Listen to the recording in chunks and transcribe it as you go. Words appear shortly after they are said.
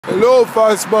Hello,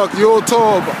 Facebook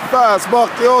YouTube. Facebook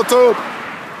YouTube.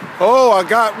 Oh, I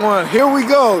got one. Here we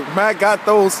go. Matt got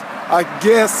those. I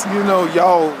guess,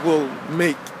 y'all will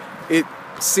make it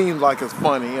seem like it's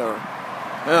funny or,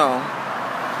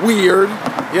 weird.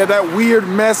 Yeah, that weird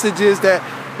messages, that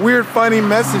weird funny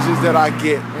messages that I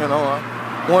get,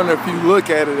 I wonder if you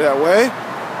look at it that way.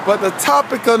 But the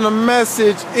topic of the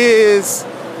message is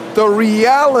the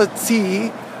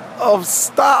reality of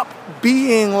stop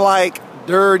being like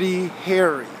Dirty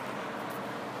Harry.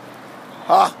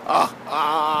 Ha ha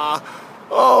ha.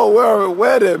 Oh,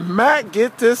 where did Mac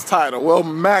get this title? Well,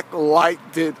 Mac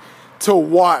liked it to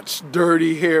watch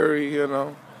Dirty Harry,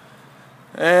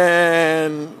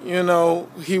 And,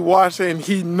 he watched it and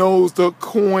he knows the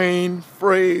coin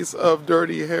phrase of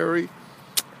Dirty Harry,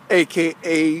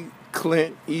 aka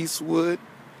Clint Eastwood.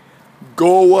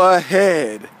 Go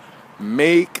ahead,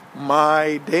 make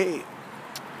my day.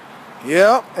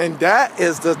 Yep, and that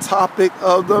is the topic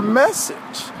of the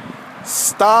message.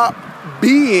 Stop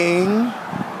being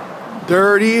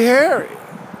Dirty Harry.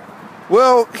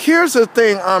 Well, here's the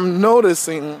thing I'm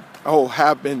noticing,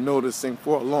 have been noticing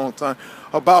for a long time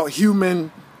about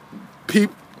human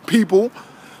people.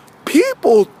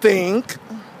 People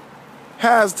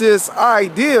has this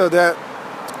idea that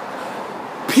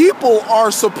people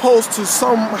are supposed to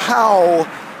somehow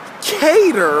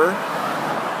cater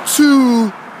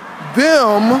to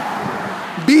them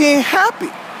being happy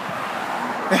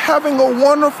and having a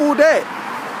wonderful day.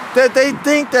 That they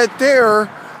think that their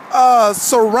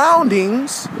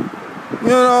surroundings,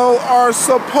 are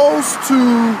supposed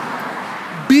to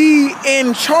be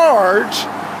in charge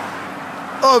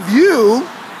of you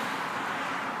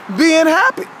being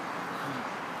happy.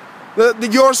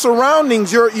 Your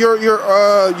surroundings, your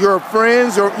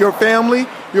friends, your family,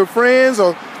 your friends,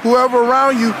 or whoever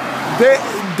around you,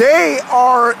 they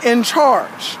are in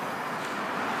charge.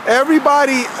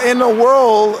 Everybody in the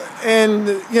world,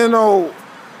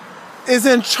 is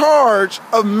in charge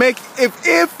of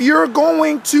if you're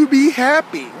going to be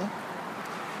happy,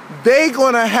 they're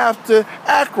gonna have to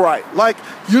act right. Like,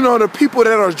 the people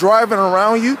that are driving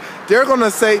around you, they're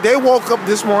gonna say, they woke up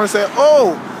this morning and say,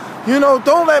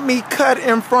 don't let me cut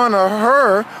in front of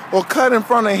her or cut in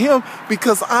front of him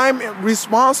because I'm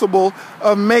responsible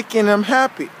of making them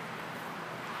happy.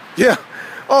 Yeah.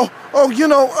 Don't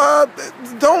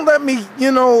let me,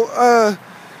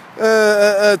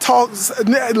 talk.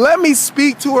 Let me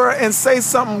speak to her and say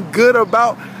something good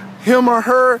about him or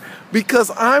her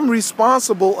because I'm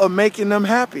responsible of making them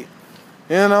happy.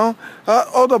 Or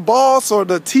the boss or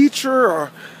the teacher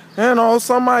or,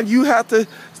 somebody you have to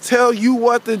tell you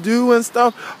what to do and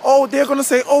stuff. They're going to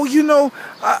say,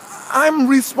 I'm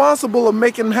responsible of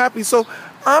making them happy. So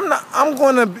I'm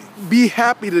going to be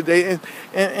happy today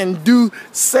and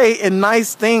say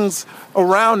nice things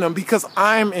around them because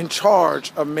I'm in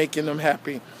charge of making them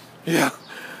happy. Yeah.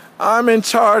 I'm in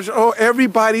charge.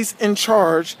 Everybody's in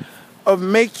charge of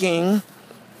making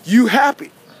you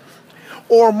happy.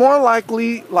 Or more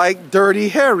likely, like Dirty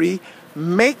Harry,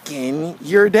 making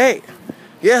your day.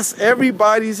 Yes,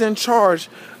 everybody's in charge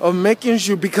of making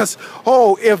you because,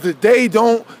 if they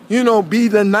don't, be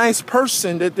the nice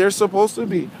person that they're supposed to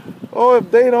be.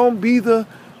 If they don't be the,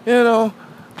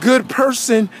 good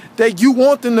person that you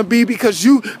want them to be because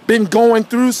you've been going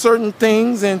through certain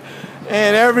things and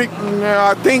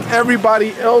I think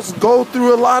everybody else go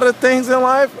through a lot of things in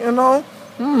life,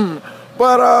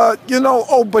 But,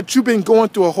 but you've been going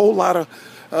through a whole lot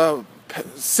of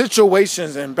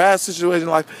situations and bad situations in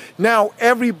life. Now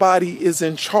everybody is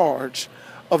in charge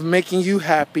of making you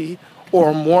happy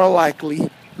or more likely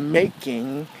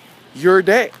making your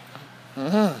day.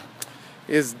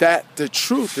 Is that the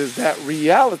truth? Is that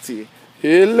reality?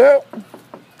 Hello?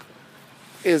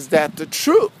 Is that the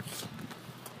truth?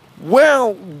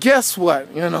 Well, guess what?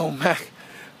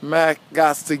 Mac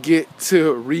got to get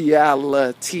to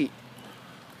reality.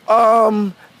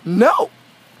 No.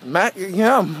 Mac,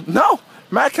 no.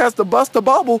 Mac has to bust the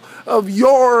bubble of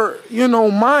your,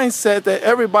 mindset that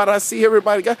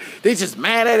everybody got. They just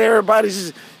mad at everybody.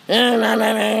 Just, get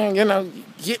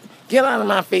out of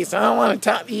my face. I don't want to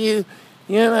talk to you.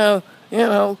 Why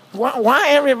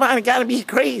everybody got to be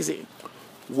crazy?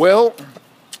 Well,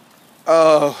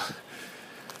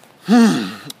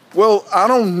 well, I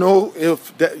don't know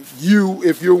if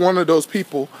you're one of those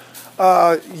people.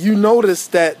 You notice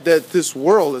that this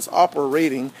world is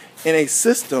operating in a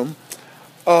system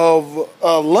of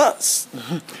lust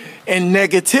and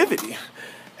negativity.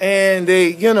 And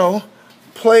they,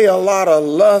 play a lot of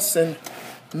lust and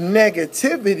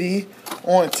negativity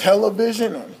on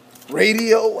television, on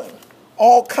radio, and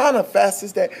all kind of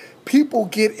facets that people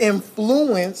get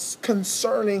influenced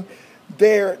concerning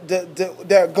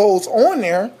that goes on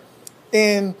there,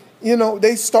 and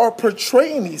they start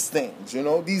portraying these things,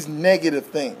 these negative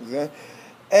things,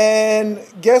 and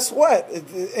guess what?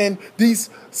 And these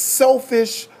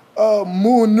selfish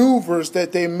maneuvers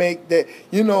that they make, that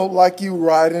like you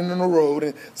riding in the road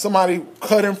and somebody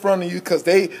cut in front of you because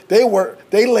they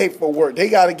late for work, they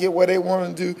got to get what they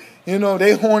want to do,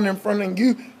 they horn in front of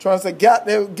you trying to say, get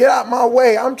out my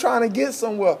way, I'm trying to get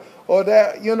somewhere. Or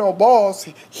that boss,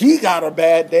 he got a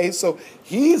bad day, so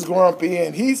he's grumpy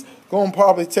and he's gonna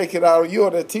probably take it out of you,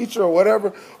 or the teacher, or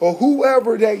whatever, or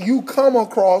whoever that you come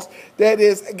across that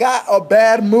is got a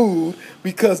bad mood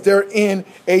because they're in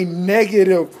a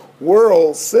negative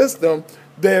world system.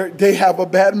 They have a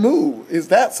bad mood. Is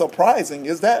that surprising?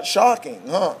 Is that shocking?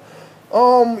 Yeah,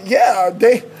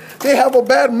 they have a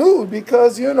bad mood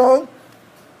because they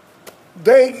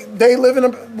live in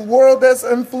a world that's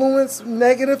influenced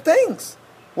negative things.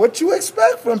 What you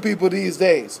expect from people these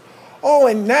days? Oh,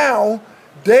 and now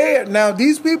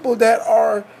these people that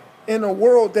are in a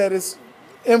world that is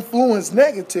influenced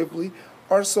negatively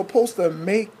are supposed to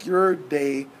make your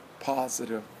day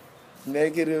positive.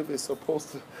 Negative is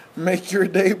supposed to make your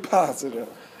day positive.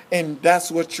 And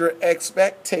that's what your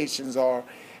expectations are.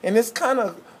 And it's kind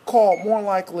of called more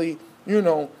likely,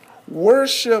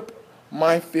 worship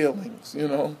my feelings,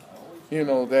 that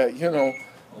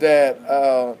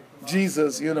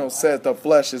Jesus, said the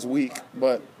flesh is weak,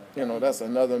 but that's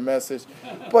another message.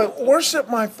 But worship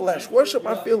my flesh, worship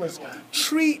my feelings.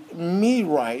 Treat me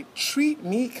right, treat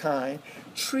me kind,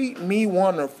 treat me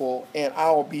wonderful, and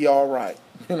I'll be all right.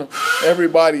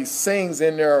 Everybody sings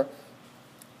in their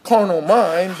carnal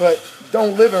mind, but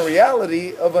don't live in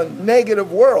reality of a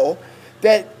negative world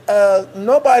that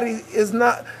nobody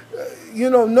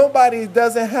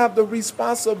doesn't have the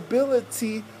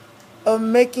responsibility of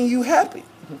making you happy.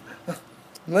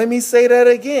 Let me say that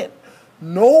again.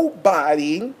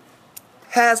 Nobody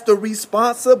has the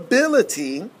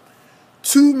responsibility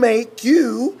to make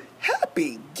you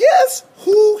happy. Guess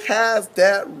who has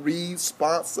that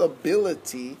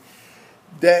responsibility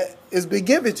that is being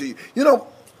given to you?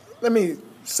 Let me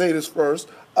say this first.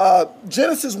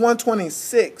 Genesis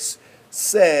 1:26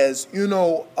 says,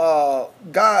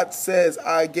 God says,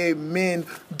 I gave men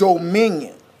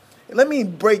dominion. Let me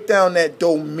break down that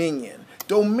dominion.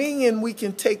 Dominion, we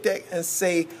can take that and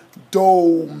say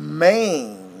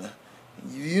domain.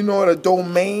 You know what a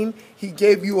domain? He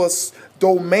gave you a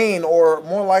domain, or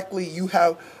more likely you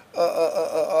have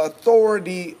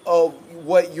authority of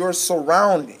what your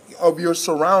your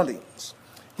surroundings.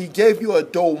 He gave you a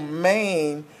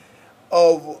domain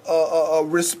of a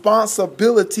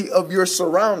responsibility of your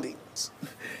surroundings.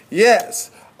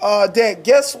 Yes. That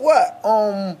guess what?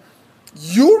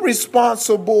 You're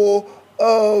responsible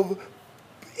of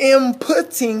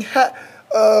inputting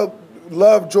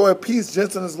love, joy, peace,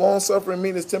 gentleness, long-suffering,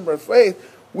 meekness, temperance, faith,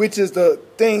 which is the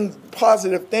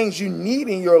positive things you need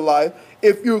in your life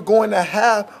if you're going to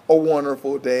have a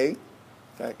wonderful day.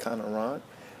 That kind of rhyme.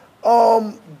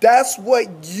 That's what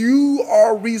you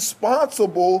are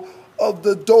responsible of,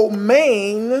 the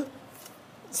domain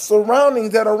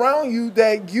surroundings that are around you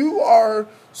that you are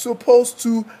supposed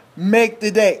to make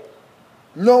the day.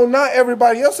 No, not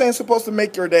everybody else ain't supposed to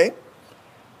make your day.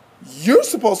 You're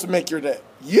supposed to make your day.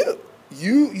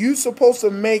 You supposed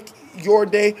to make your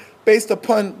day based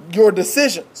upon your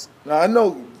decisions. Now, I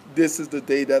know this is the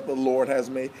day that the Lord has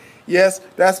made. Yes,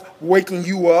 that's waking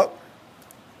you up,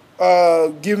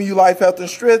 giving you life, health, and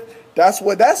strength. That's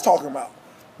what that's talking about.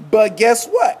 But guess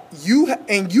what? You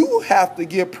have to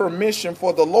give permission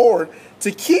for the Lord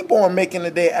to keep on making the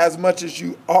day as much as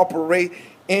you operate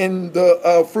in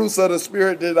the fruits of the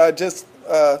Spirit that I just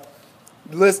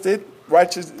listed.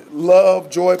 Righteous, love,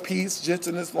 joy, peace,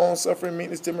 gentleness, long-suffering,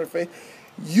 meekness, temperance, faith.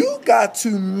 You got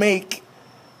to make,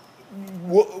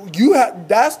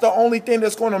 that's the only thing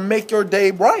that's going to make your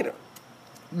day brighter,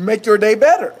 make your day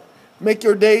better, make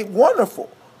your day wonderful.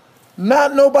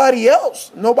 Not nobody else.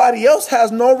 Nobody else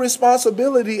has no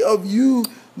responsibility of you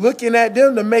looking at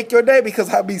them to make your day, because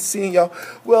I be seeing y'all,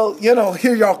 well,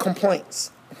 hear y'all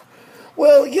complaints.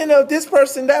 Well, this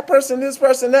person, that person, this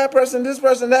person, that person, this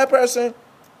person, that person.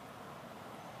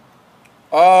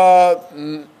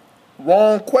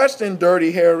 Wrong question,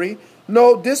 Dirty Harry.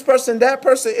 No, this person, that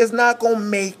person is not going to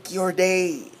make your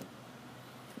day.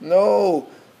 No,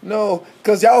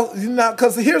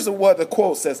 because here's what the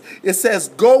quote says. It says,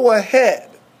 go ahead.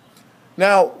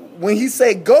 Now, when he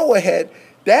say go ahead,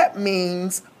 that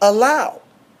means allow.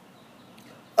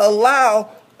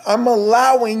 I'm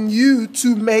allowing you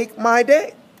to make my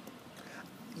day.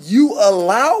 You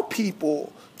allow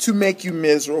people to make you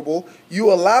miserable.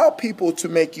 You allow people to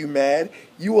make you mad.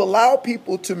 You allow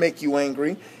people to make you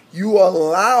angry. You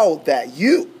allow that.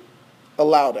 You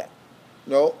allow that.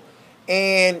 No.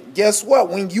 And guess what?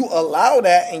 When you allow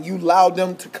that and you allow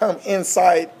them to come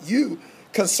inside you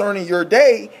concerning your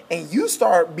day, and you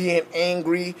start being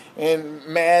angry and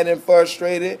mad and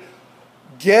frustrated,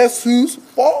 guess whose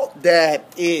fault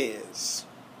that is?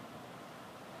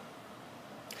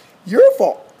 Your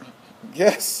fault.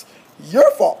 Yes,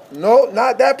 your fault. No,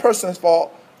 not that person's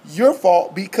fault. Your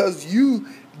fault, because you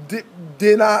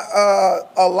did not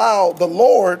allow the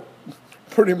Lord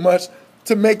pretty much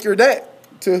to make your day.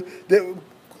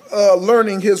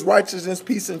 Learning his righteousness,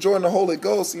 peace, and joy in the Holy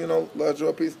Ghost, love,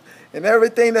 joy, peace, and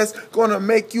everything that's going to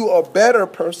make you a better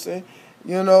person,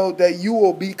 that you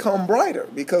will become brighter.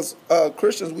 Because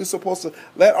Christians, we're supposed to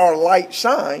let our light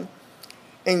shine.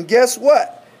 And guess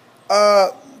what?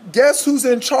 Guess who's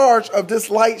in charge of this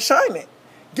light shining?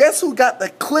 Guess who got the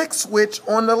click switch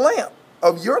on the lamp,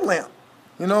 of your lamp?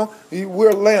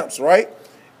 We're lamps, right?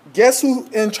 Guess who's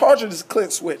in charge of this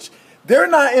click switch? They're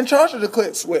not in charge of the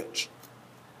click switch.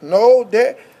 No,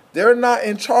 they're not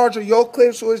in charge of your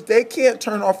click switch. They can't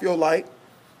turn off your light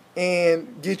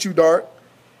and get you dark.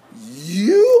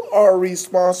 You are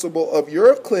responsible of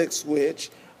your click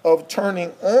switch of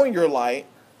turning on your light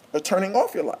or turning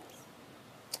off your light.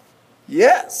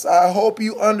 Yes, I hope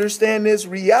you understand this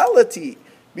reality,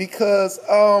 because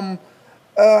I'm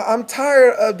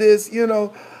tired of this,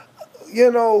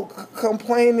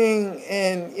 complaining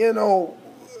and,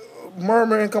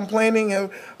 murmuring, complaining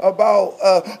about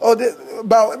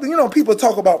people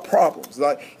talk about problems,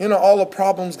 like, all the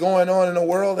problems going on in the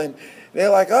world, and they're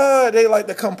like, they like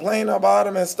to complain about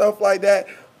them and stuff like that.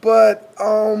 But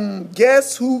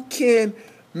guess who can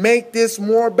make this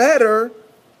more better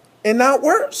and not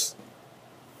worse?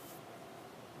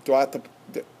 Do I have to?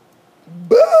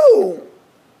 Boom!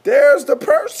 There's the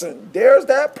person. There's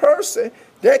that person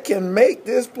that can make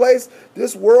this place,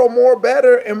 this world, more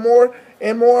better and more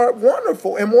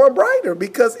wonderful and more brighter.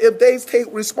 Because if they take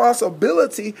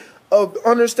responsibility of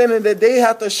understanding that they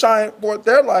have to shine forth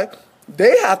their life,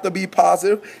 they have to be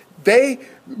positive. They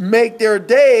make their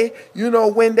day,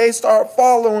 when they start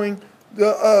following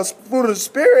the fruit of the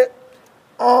Spirit,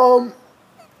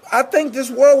 I think this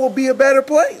world will be a better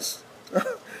place.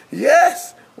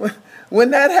 Yes,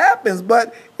 when that happens.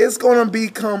 But it's going to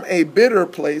become a bitter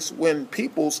place when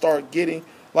people start getting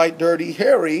like Dirty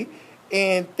Harry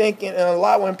and thinking and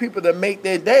allowing people to make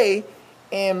their day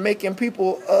and making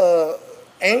people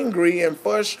angry and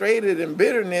frustrated and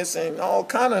bitterness and all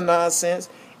kind of nonsense,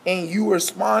 and you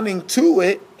responding to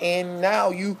it, and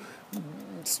now you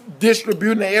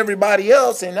distributing to everybody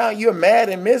else, and now you're mad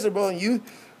and miserable and you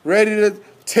ready to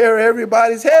tear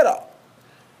everybody's head off.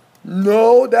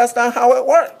 No, that's not how it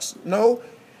works. No,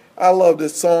 I love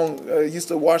this song. I used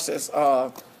to watch this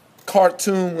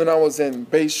cartoon when I was in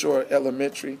Bayshore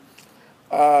Elementary.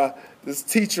 This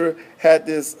teacher had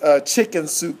this chicken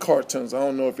soup cartoons. I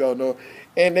don't know if y'all know.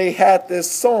 And they had this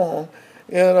song,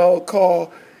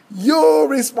 called "You're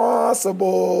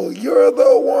Responsible. You're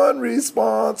the one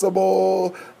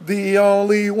responsible. The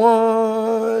only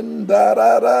one. Da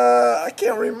da da." I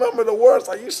can't remember the words.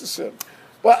 I used to sing.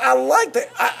 But I liked it.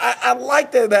 I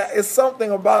liked it. That it's something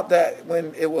about that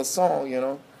when it was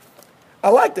song, I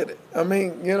liked it. I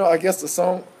mean, I guess the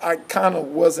song, I kind of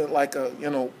wasn't like a,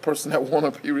 person that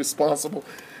want to be responsible.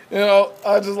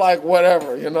 I just like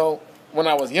whatever, when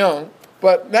I was young.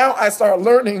 But now I start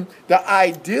learning the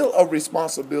ideal of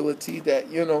responsibility,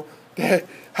 that, that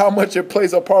how much it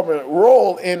plays a prominent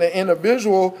role in the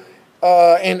individual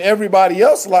in everybody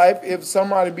else's life, if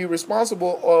somebody be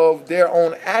responsible of their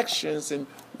own actions and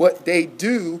what they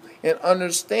do, and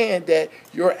understand that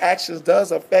your actions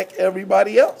does affect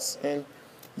everybody else. And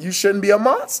you shouldn't be a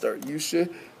monster. You should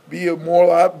be more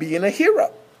like being a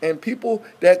hero. And people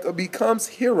that becomes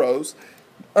heroes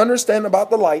understand about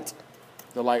the light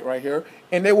right here,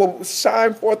 and they will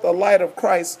shine forth the light of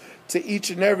Christ to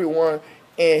each and every one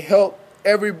and help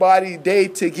everybody's day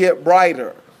to get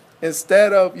brighter.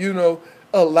 Instead of,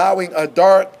 allowing a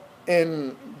dark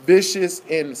and vicious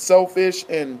and selfish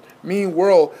and mean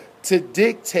world to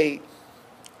dictate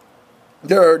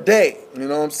their day. You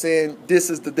know what I'm saying?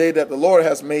 This is the day that the Lord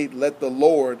has made. Let the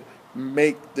Lord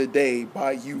make the day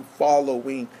by you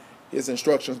following his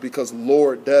instructions, because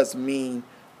Lord does mean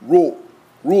ruler.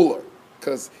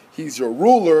 Because he's your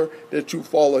ruler, that you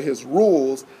follow his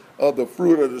rules of the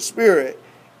fruit of the Spirit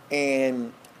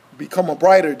and become a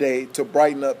brighter day to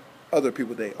brighten up other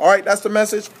people's day. All right, that's the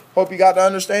message. Hope you got the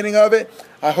understanding of it.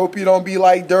 I hope you don't be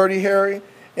like Dirty Harry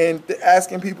and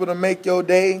asking people to make your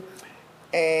day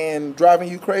and driving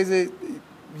you crazy.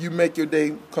 you make your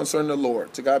day concerning the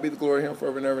Lord. To God be the glory, him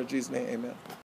forever and ever. In Jesus' name, amen.